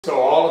So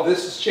all of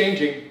this is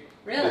changing.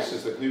 Really? This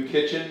is the new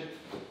kitchen,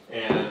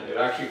 and it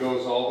actually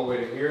goes all the way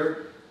to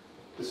here.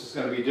 This is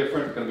going to be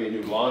different. It's going to be a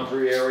new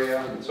laundry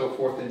area and so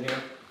forth in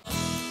here.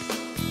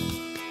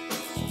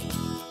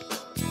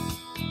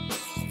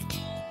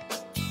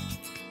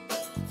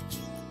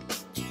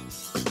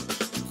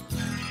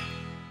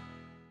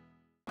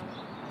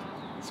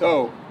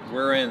 So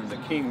we're in the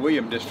King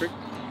William district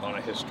on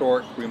a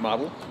historic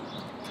remodel.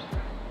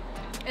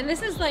 And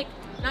this is like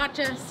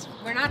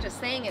we're not just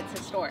saying it's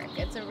historic,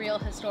 it's a real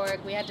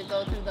historic. We had to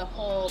go through the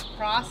whole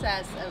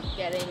process of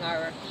getting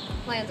our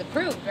plans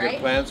approved, right?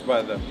 Good plans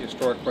by the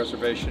historic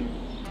preservation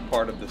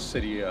part of the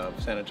city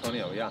of San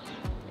Antonio, yeah.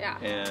 Yeah.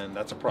 And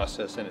that's a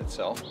process in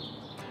itself.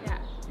 Yeah.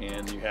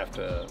 And you have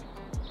to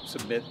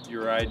submit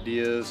your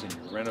ideas, and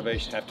your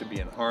renovations have to be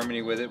in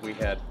harmony with it. We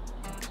had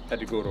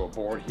to go to a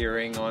board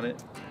hearing on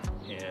it,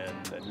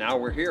 and now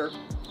we're here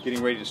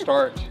getting ready to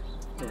start.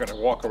 We're going to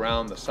walk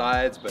around the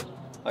sides, but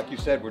like you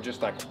said, we're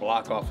just like a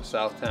block off of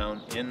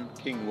Southtown in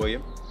King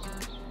William,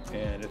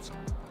 and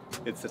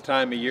it's the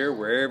time of year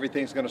where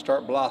everything's going to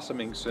start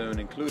blossoming soon,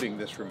 including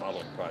this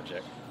remodeling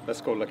project.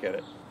 Let's go look at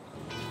it.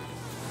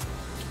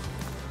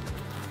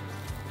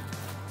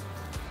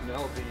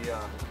 No, the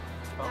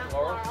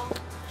Laurel.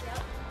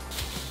 Yep.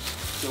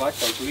 You like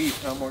those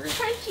leaves, huh, Morgan?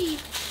 Crunchy.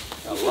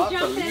 Lots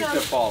of leaves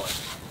have fallen.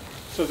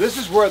 So this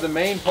is where the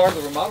main part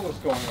of the remodel is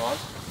going on.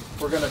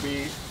 We're going to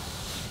be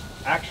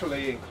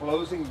actually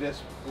enclosing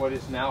this, what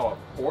is now a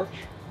porch.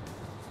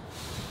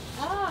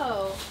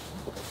 Oh.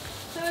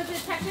 So is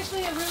it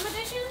technically a room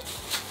addition?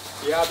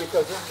 Yeah,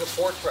 because this is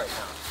a porch right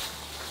now.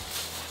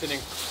 It's an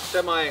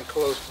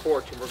semi-enclosed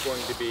porch, and we're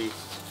going to be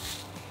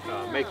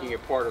making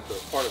it part of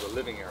the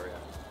living area.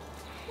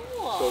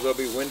 Cool. So there'll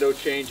be window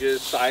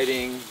changes,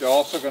 siding. There's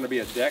also going to be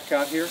a deck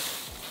out here,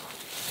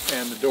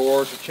 and the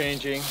doors are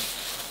changing.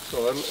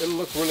 So it'll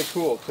look really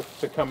cool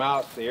to come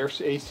out. The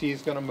AC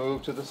is going to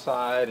move to the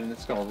side, and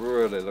it's going to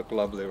really look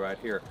lovely right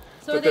here.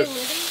 So are they living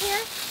here?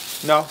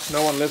 No,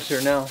 no one lives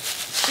here now.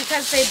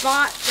 Because they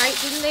bought, right?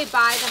 Didn't they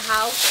buy the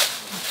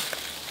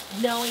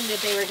house knowing that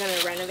they were going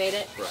to renovate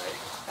it? Right.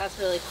 That's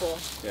really cool.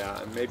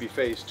 Yeah, and maybe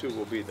phase 2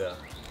 will be the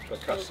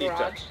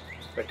casitas.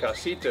 The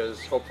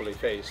casitas, hopefully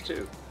phase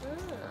 2.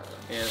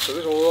 And so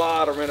there's a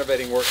lot of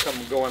renovating work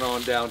going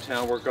on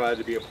downtown. We're glad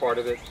to be a part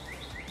of it.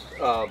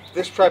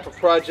 This type of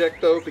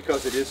project, though,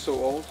 because it is so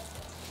old,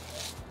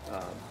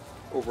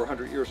 over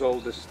 100 years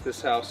old,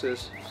 this house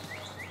is,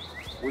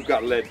 we've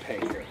got lead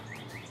paint here.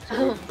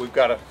 So we've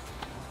got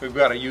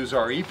to use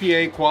our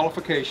EPA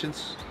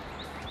qualifications,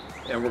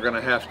 and we're going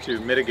to have to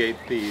mitigate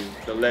the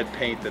lead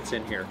paint that's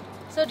in here.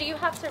 So what do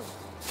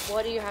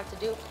you have to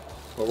do?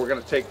 Well, we're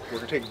going to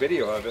take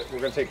video of it. We're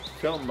going to take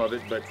film of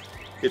it, but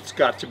it's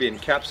got to be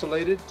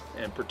encapsulated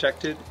and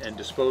protected and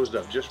disposed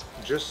of just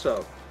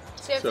so.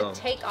 So you have to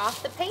take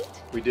off the paint?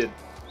 We did.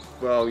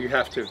 Well, you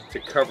have to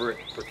cover it,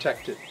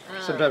 protect it.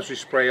 Sometimes we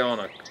spray on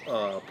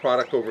a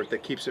product over it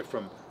that keeps it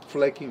from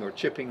flaking or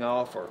chipping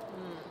off or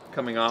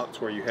coming out,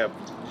 to where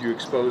you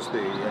expose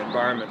the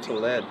environment to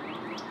lead.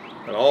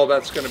 But all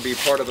that's going to be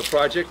part of the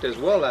project, as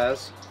well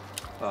as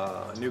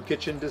a new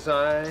kitchen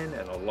design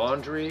and a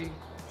laundry,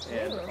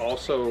 and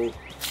also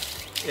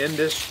in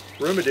this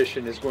room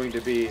addition is going to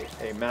be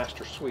a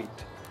master suite.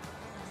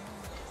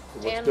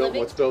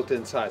 What's built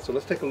inside. So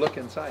let's take a look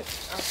inside.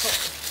 Oh, cool.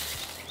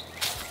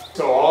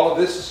 So all of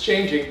this is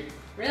changing.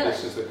 Really?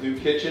 This is the new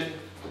kitchen,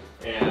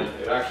 and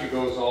it actually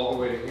goes all the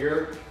way to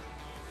here.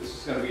 This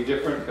is going to be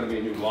different. It's going to be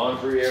a new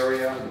laundry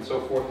area and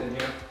so forth in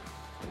here.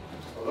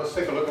 Well, let's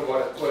take a look at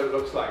what it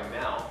looks like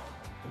now.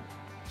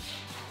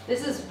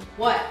 This is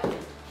what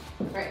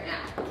right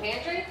now?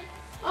 Pantry?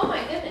 Oh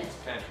my goodness.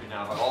 Pantry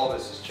now, but all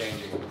this is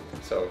changing.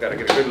 So we've got to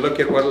get a good look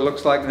at what it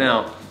looks like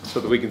now so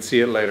that we can see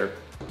it later.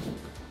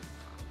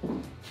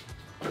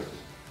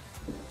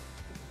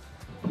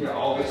 Yeah,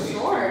 all this needs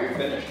to be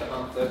finished.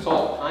 That's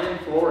all pine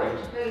flooring.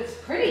 But it's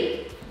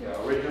pretty. Yeah,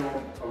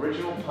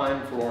 original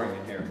pine flooring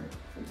in here.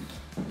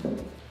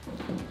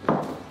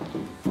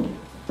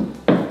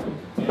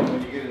 And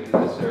when you get into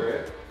this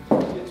area,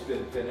 it's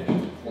been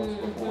finished once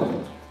before.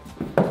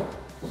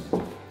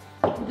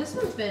 This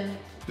one's been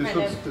This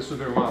was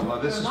been remodeled. Now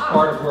this is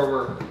part of where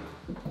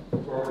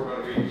we're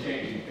going to be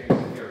changing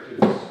things in here too.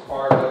 This is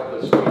part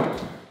of the suite.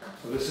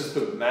 So this is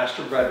the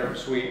master bedroom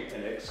suite,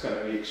 and it's going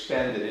to be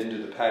expanded into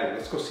the patio.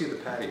 Let's go see the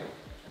patio.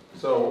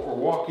 So what we're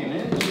walking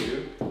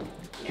into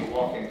is a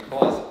walk-in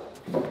closet.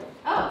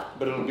 Oh.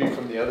 But it'll be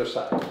from the other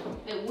side.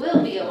 It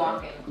will be a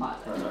walk-in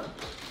closet.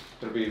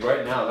 It'll be,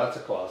 right now that's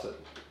a closet.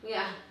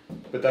 Yeah.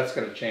 But that's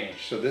going to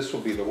change. So this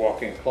will be the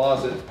walk-in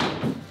closet.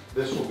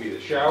 This will be the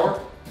shower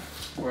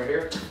right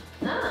here.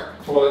 Oh.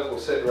 Toilet will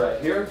sit right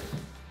here.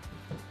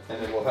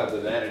 And then we'll have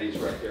the vanities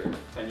right here.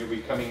 And you'll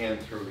be coming in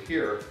through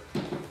here.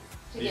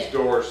 These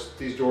doors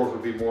will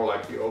be more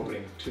like the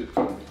opening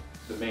from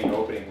the main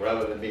opening,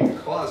 rather than being a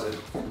closet.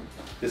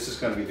 This is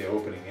going to be the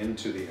opening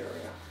into the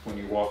area. When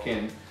you walk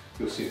in,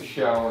 you'll see a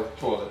shower,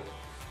 toilet,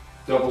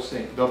 double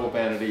sink, double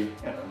vanity,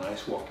 and a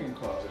nice walk-in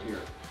closet here.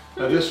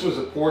 Now this was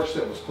a porch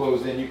that was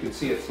closed in. You can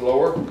see it's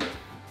lower.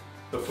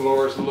 The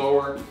floor is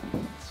lower.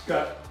 It's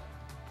got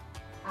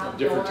a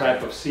different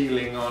type of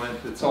ceiling on it.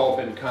 It's all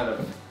been kind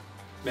of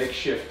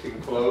makeshift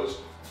enclosed.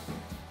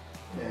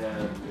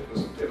 And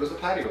it was a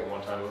patio at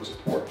one time. It was a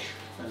porch,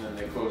 and then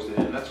they closed it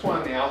in. That's why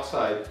on the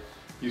outside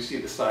you see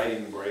the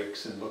siding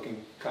breaks and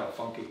looking kind of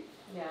funky.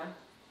 Yeah.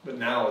 But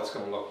now it's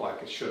going to look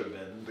like it should have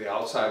been. The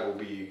outside will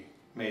be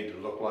made to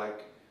look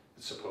like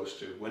it's supposed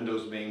to.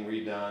 Windows being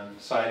redone,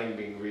 siding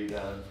being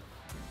redone.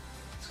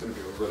 It's going to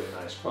be a really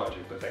nice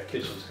project, but that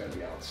kitchen's going to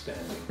be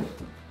outstanding.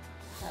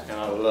 And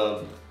I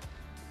love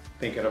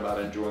thinking about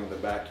enjoying the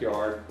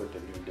backyard with the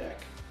new deck.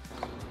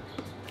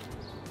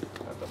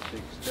 That's a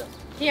big step.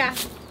 Yeah.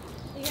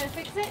 You gonna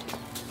fix it?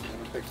 I'm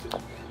gonna fix it.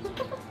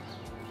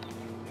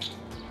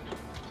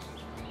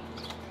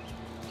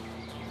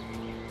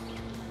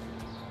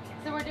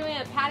 So we're doing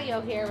a patio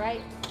here,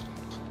 right?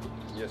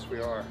 Yes, we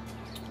are.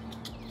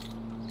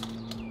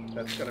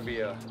 That's going to be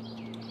a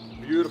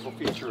beautiful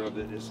feature of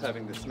it, is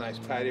having this nice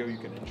patio you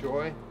can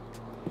enjoy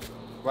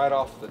right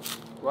off of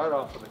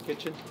the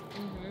kitchen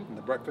in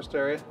the breakfast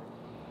area.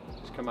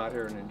 Just come out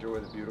here and enjoy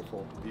the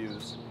beautiful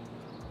views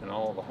and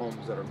all the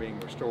homes that are being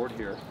restored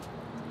here.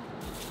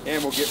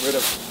 And we'll get rid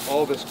of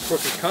all this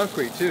crooked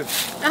concrete too.